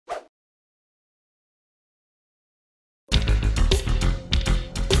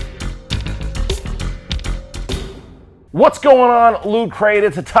What's going on, Loot Crate?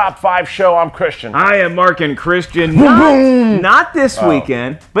 It's a top 5 show. I'm Christian. I am Mark and Christian. Not this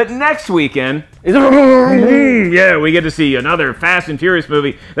weekend, but next weekend. Yeah, we get to see another Fast and Furious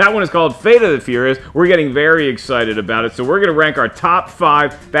movie. That one is called Fate of the Furious. We're getting very excited about it. So we're going to rank our top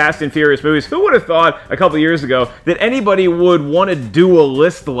 5 Fast and Furious movies. Who would have thought a couple years ago that anybody would want to do a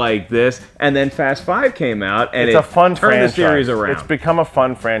list like this? And then Fast 5 came out, and it's a fun turned franchise. the series around. It's become a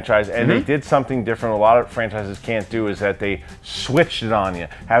fun franchise, and they did something different. A lot of franchises can't do is that they switched it on you.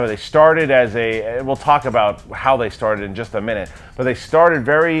 How they started as a, we'll talk about how they started in just a minute, but they started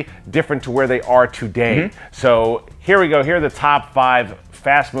very different to where they are today. So here we go. Here are the top 5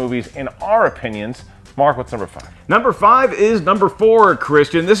 Fast movies in our opinions. Mark, what's number 5? Number 5 is number 4,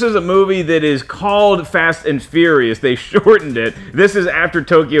 Christian. This is a movie that is called Fast and Furious. They shortened it. This is after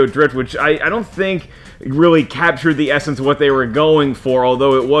Tokyo Drift, which I don't think really captured the essence of what they were going for,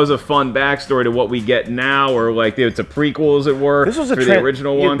 although it was a fun backstory to what we get now, or like it's a prequel, as it were. This was the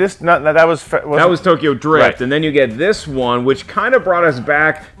original one. That was Tokyo Drift, right. And then you get this one, which kind of brought us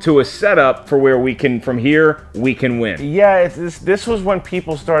back to a setup for where we can, from here, we can win. Yeah, this was when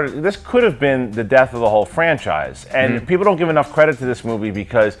people started. This could have been the death of the whole franchise, and people don't give enough credit to this movie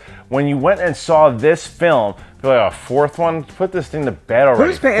because when you went and saw this film, you're like, a 4th one? Put this thing to bed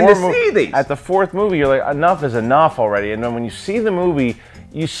already. Who's paying to see these? At the 4th movie, you're like, enough is enough already. And then when you see the movie,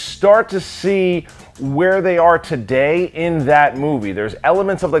 you start to see where they are today in that movie. There's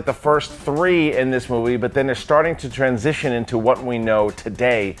elements of like the first 3 in this movie, but then they're starting to transition into what we know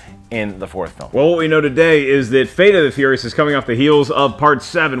today in the 4th film. Well, what we know today is that Fate of the Furious is coming off the heels of Part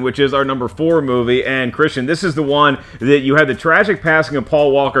 7, which is our number 4 movie. And Christian, this is the one that you had the tragic passing of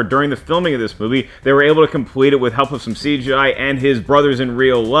Paul Walker during the filming of this movie. They were able to complete it with help of some CGI and his brothers in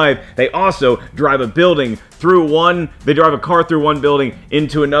real life. They also drive a building through one, they drive a car through one building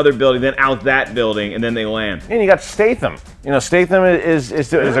into another building, then out that building, and then they land. And you got Statham. You know, Statham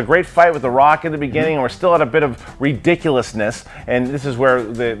is a great fight with The Rock in the beginning, and we're still at a bit of ridiculousness. And this is where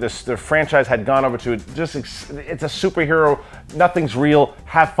the franchise had gone over to it's a superhero. Nothing's real.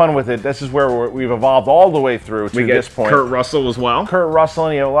 Have fun with it. This is where we've evolved all the way through to this point. Kurt Russell as well. Kurt Russell,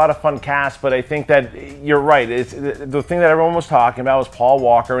 and you have a lot of fun cast. But I think that you're right. It's the thing that everyone was talking about was Paul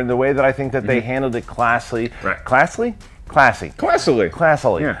Walker, and the way that I think that they handled it classily. Right. Classily?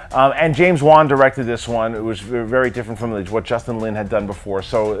 Classily. Yeah. And James Wan directed this one. It was very different from what Justin Lin had done before.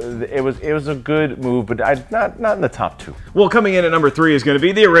 So it was a good move, but not in the top 2. Well, coming in at number 3 is going to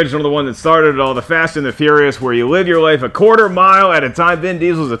be the original, the one that started it all, the Fast and the Furious, where you live your life a quarter mile at a time. Vin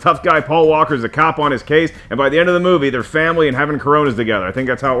Diesel's a tough guy, Paul Walker's a cop on his case, and by the end of the movie, they're family and having Coronas together. I think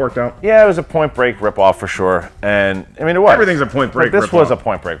that's how it worked out. Yeah, it was a Point Break ripoff for sure, and I mean it was. Everything's a Point Break ripoff. This was a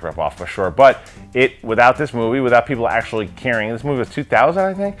Point Break ripoff for sure, but without this movie, without people actually caring, this movie was 2000,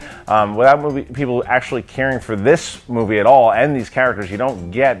 I think. Without people actually caring for this movie at all and these characters, you don't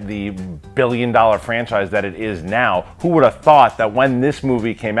get the billion-dollar franchise that it is now. Who would have thought that when this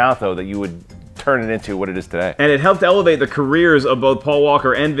movie came out, though, that you would turn it into what it is today? And it helped elevate the careers of both Paul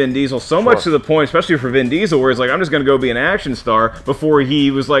Walker and Vin Diesel so much to the point, especially for Vin Diesel, where he's like, I'm just going to go be an action star, before he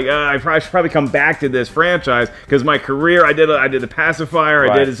was like, I should probably come back to this franchise because my career, I did the pacifier,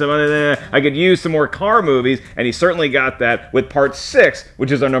 I did some other thing, I could use some more car movies, and he certainly got that with Part 6,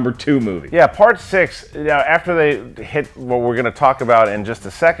 which is our number 2 movie. Yeah, Part 6, after they hit what we're going to talk about in just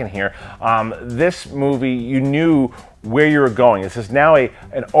a second here, this movie, you knew where you were going. This is now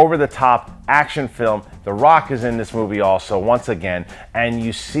an over-the-top action film. The Rock is in this movie also, once again, and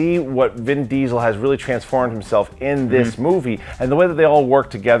you see what Vin Diesel has really transformed himself in this movie, and the way that they all work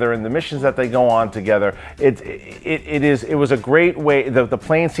together and the missions that they go on together. It was a great way. The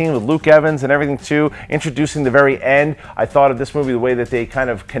plane scene with Luke Evans and everything too, introducing the very end. I thought of this movie the way that they kind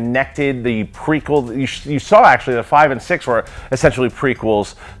of connected the prequel. You saw actually the 5 and 6 were essentially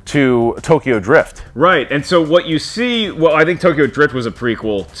prequels to Tokyo Drift. Right, and so what you see, well, I think Tokyo Drift was a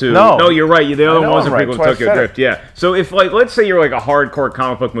prequel to... No, you're right. The other one was a prequel to Tokyo Drift, it. yeah. So if, like, let's say you're like a hardcore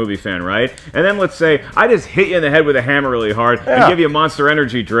comic book movie fan, right? And then let's say I just hit you in the head with a hammer really hard and give you a Monster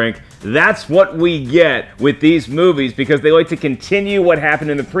Energy drink. That's what we get with these movies because they like to continue what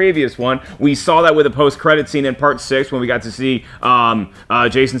happened in the previous one. We saw that with a post-credit scene in Part 6 when we got to see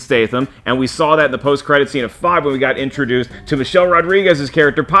Jason Statham, and we saw that in the post-credit scene of 5 when we got introduced to Michelle Rodriguez's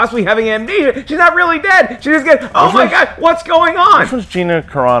character possibly having amnesia. She's not really dead. She just gets, oh my God, what's going on? Which one's Gina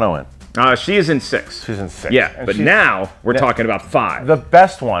Carano in? She is in 6. She's in 6. Yeah, and but now we're talking about 5. The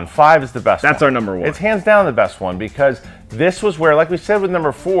best one. 5 is the best one. That's our number 1. It's hands down the best one because this was where, like we said with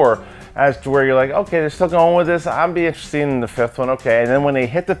number 4, as to where you're like, okay, they're still going with this. I'd be interested in the 5th one, okay. And then when they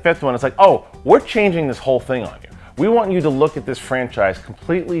hit the 5th one, it's like, oh, we're changing this whole thing on you. We want you to look at this franchise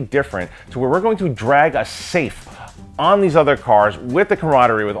completely different to where we're going to drag a safe on these other cars with the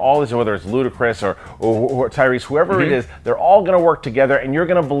camaraderie, with all these, whether it's Ludacris or Tyrese, whoever it is, they're all going to work together, and you're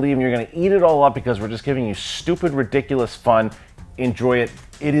going to believe, and you're going to eat it all up because we're just giving you stupid, ridiculous fun. Enjoy it.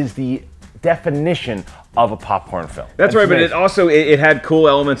 It is the definition of a popcorn film. That's right, but it also it had cool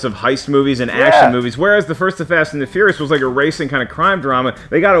elements of heist movies and action movies, whereas the first of Fast and the Furious was like a racing kind of crime drama.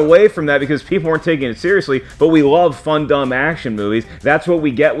 They got away from that because people weren't taking it seriously, but we love fun, dumb action movies. That's what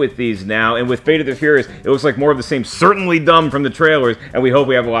we get with these now, and with Fate of the Furious, it looks like more of the same, certainly dumb from the trailers, and we hope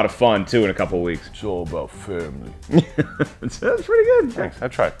we have a lot of fun, too, in a couple of weeks. It's all about family. That's pretty good. Thanks, I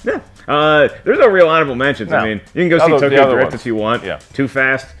tried. Yeah. There's no real honorable mentions. No. I mean, you can go see Tokyo Drift if you want. Yeah. Too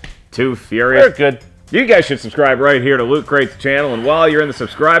Fast, Too Furious. They're good. You guys should subscribe right here to Loot Crate's channel, and while you're in the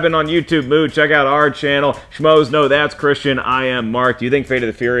subscribing on YouTube mood, check out our channel. Schmoes, no, that's Christian. I am Mark. Do you think Fate of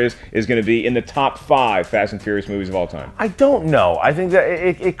the Furious is going to be in the top 5 Fast and Furious movies of all time? I don't know. I think that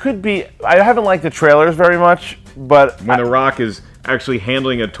it could be. I haven't liked the trailers very much, but when The Rock is actually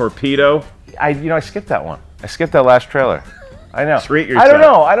handling a torpedo, I skipped that one. I skipped that last trailer. I know. Treat yourself.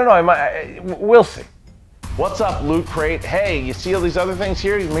 I don't know. We'll see. What's up, Loot Crate? Hey, you see all these other things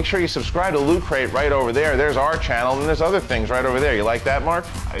here? Make sure you subscribe to Loot Crate right over there. There's our channel, and there's other things right over there. You like that, Mark?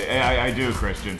 I do, Christian.